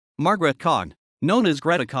Margarete Kahn, known as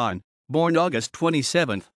Grete Kahn, born August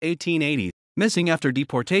 27, 1880, missing after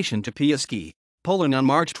deportation to Piaski, Poland on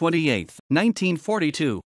March 28,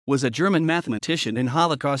 1942, was a German mathematician and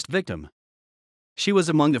Holocaust victim. She was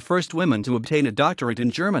among the first women to obtain a doctorate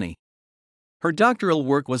in Germany. Her doctoral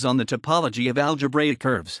work was on the topology of algebraic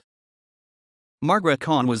curves. Margarete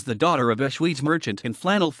Kahn was the daughter of a Schwyz merchant and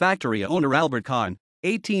flannel factory owner Albert Kahn,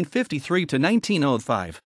 1853 to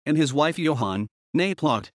 1905, and his wife Johann, née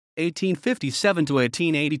Plot, 1857 to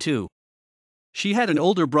 1882. She had an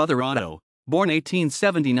older brother Otto, born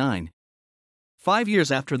 1879. 5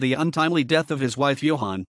 years after the untimely death of his wife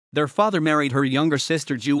Johann, their father married her younger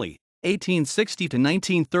sister Julie, 1860 to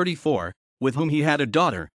 1934, with whom he had a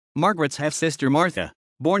daughter, Margaret's half-sister Martha,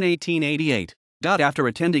 born 1888. After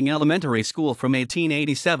attending elementary school from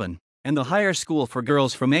 1887, and the higher school for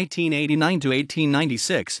girls from 1889 to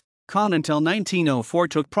 1896, Kahn until 1904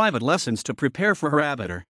 took private lessons to prepare for her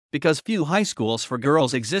abitur, because few high schools for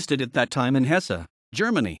girls existed at that time in Hesse,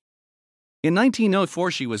 Germany. In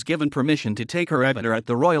 1904 she was given permission to take her abitur at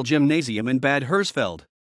the Royal Gymnasium in Bad Hersfeld.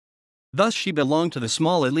 Thus she belonged to the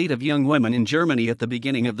small elite of young women in Germany at the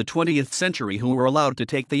beginning of the 20th century who were allowed to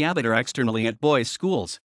take the abitur externally at boys'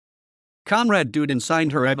 schools. Konrad Duden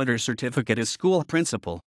signed her abitur certificate as school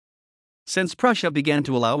principal. Since Prussia began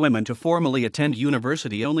to allow women to formally attend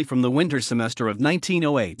university only from the winter semester of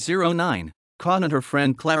 1908-09, Kahn and her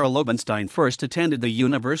friend Clara Lobenstein first attended the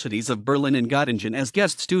universities of Berlin and Göttingen as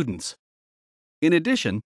guest students. In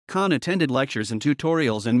addition, Kahn attended lectures and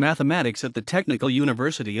tutorials in mathematics at the Technical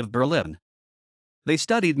University of Berlin. They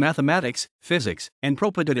studied mathematics, physics, and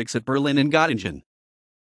propaedetics at Berlin and Göttingen.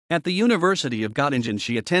 At the University of Göttingen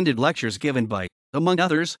she attended lectures given by, among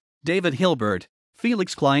others, David Hilbert,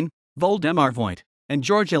 Felix Klein, Voldemar Voigt, and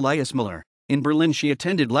George Elias Müller. In Berlin she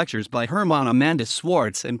attended lectures by Hermann Amandus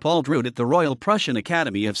Schwarz and Paul Drude at the Royal Prussian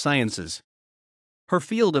Academy of Sciences. Her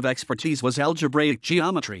field of expertise was algebraic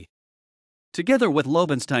geometry. Together with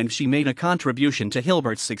Lobenstein she made a contribution to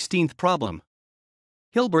Hilbert's 16th problem.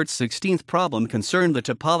 Hilbert's 16th problem concerned the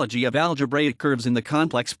topology of algebraic curves in the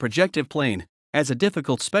complex projective plane. As a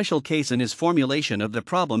difficult special case in his formulation of the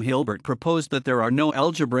problem, Hilbert proposed that there are no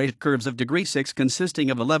algebraic curves of degree 6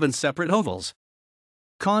 consisting of 11 separate ovals.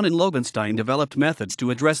 Kahn and Lobenstein developed methods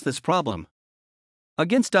to address this problem.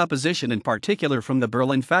 Against opposition in particular from the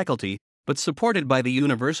Berlin faculty, but supported by the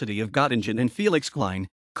University of Göttingen and Felix Klein,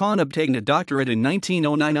 Kahn obtained a doctorate in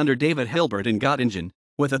 1909 under David Hilbert in Göttingen,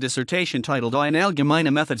 with a dissertation titled Eine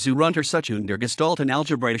allgemeine Method zur Untersuchung der Gestalten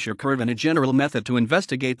algebraischer Kurven, a general method to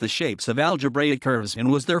investigate the shapes of algebraic curves,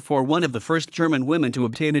 and was therefore one of the first German women to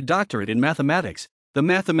obtain a doctorate in mathematics. The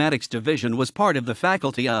mathematics division was part of the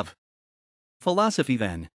faculty of philosophy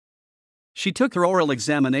then. She took her oral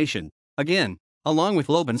examination, again, along with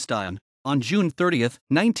Lobenstein, on June 30,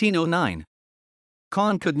 1909.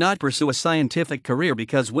 Kahn could not pursue a scientific career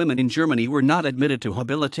because women in Germany were not admitted to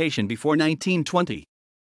habilitation before 1920.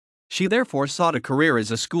 She therefore sought a career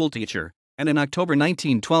as a schoolteacher, and in October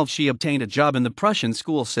 1912 she obtained a job in the Prussian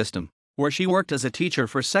school system, where she worked as a teacher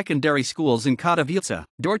for secondary schools in Katowice,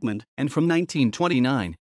 Dortmund, and from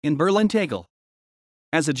 1929, in Berlin-Tegel.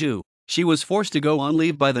 As a Jew, she was forced to go on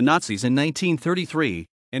leave by the Nazis in 1933,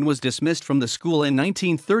 and was dismissed from the school in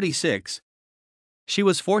 1936. She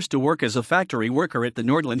was forced to work as a factory worker at the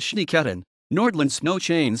Nordland Schneeketten, Nordland Snow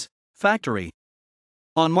Chains, factory.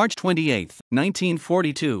 On March 28,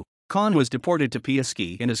 1942, Kahn was deported to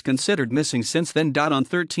Piaski and is considered missing since then. On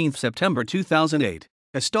 13 September 2008,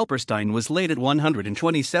 a Stolperstein was laid at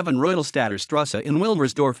 127 Reutelstadter Strasse in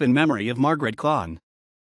Wilmersdorf in memory of Margarete Kahn.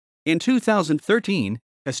 In 2013,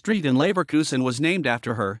 a street in Leverkusen was named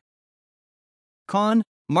after her. Kahn,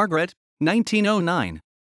 Margarete, 1909.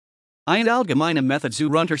 Eine allgemeine Method zur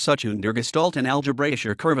Untersuchung der Gestalten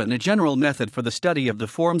algebraischer Kurven, a general method for the study of the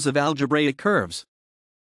forms of algebraic curves.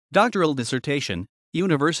 Doctoral dissertation,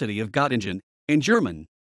 University of Göttingen, in German.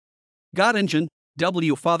 Göttingen,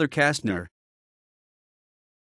 W. Father Kastner,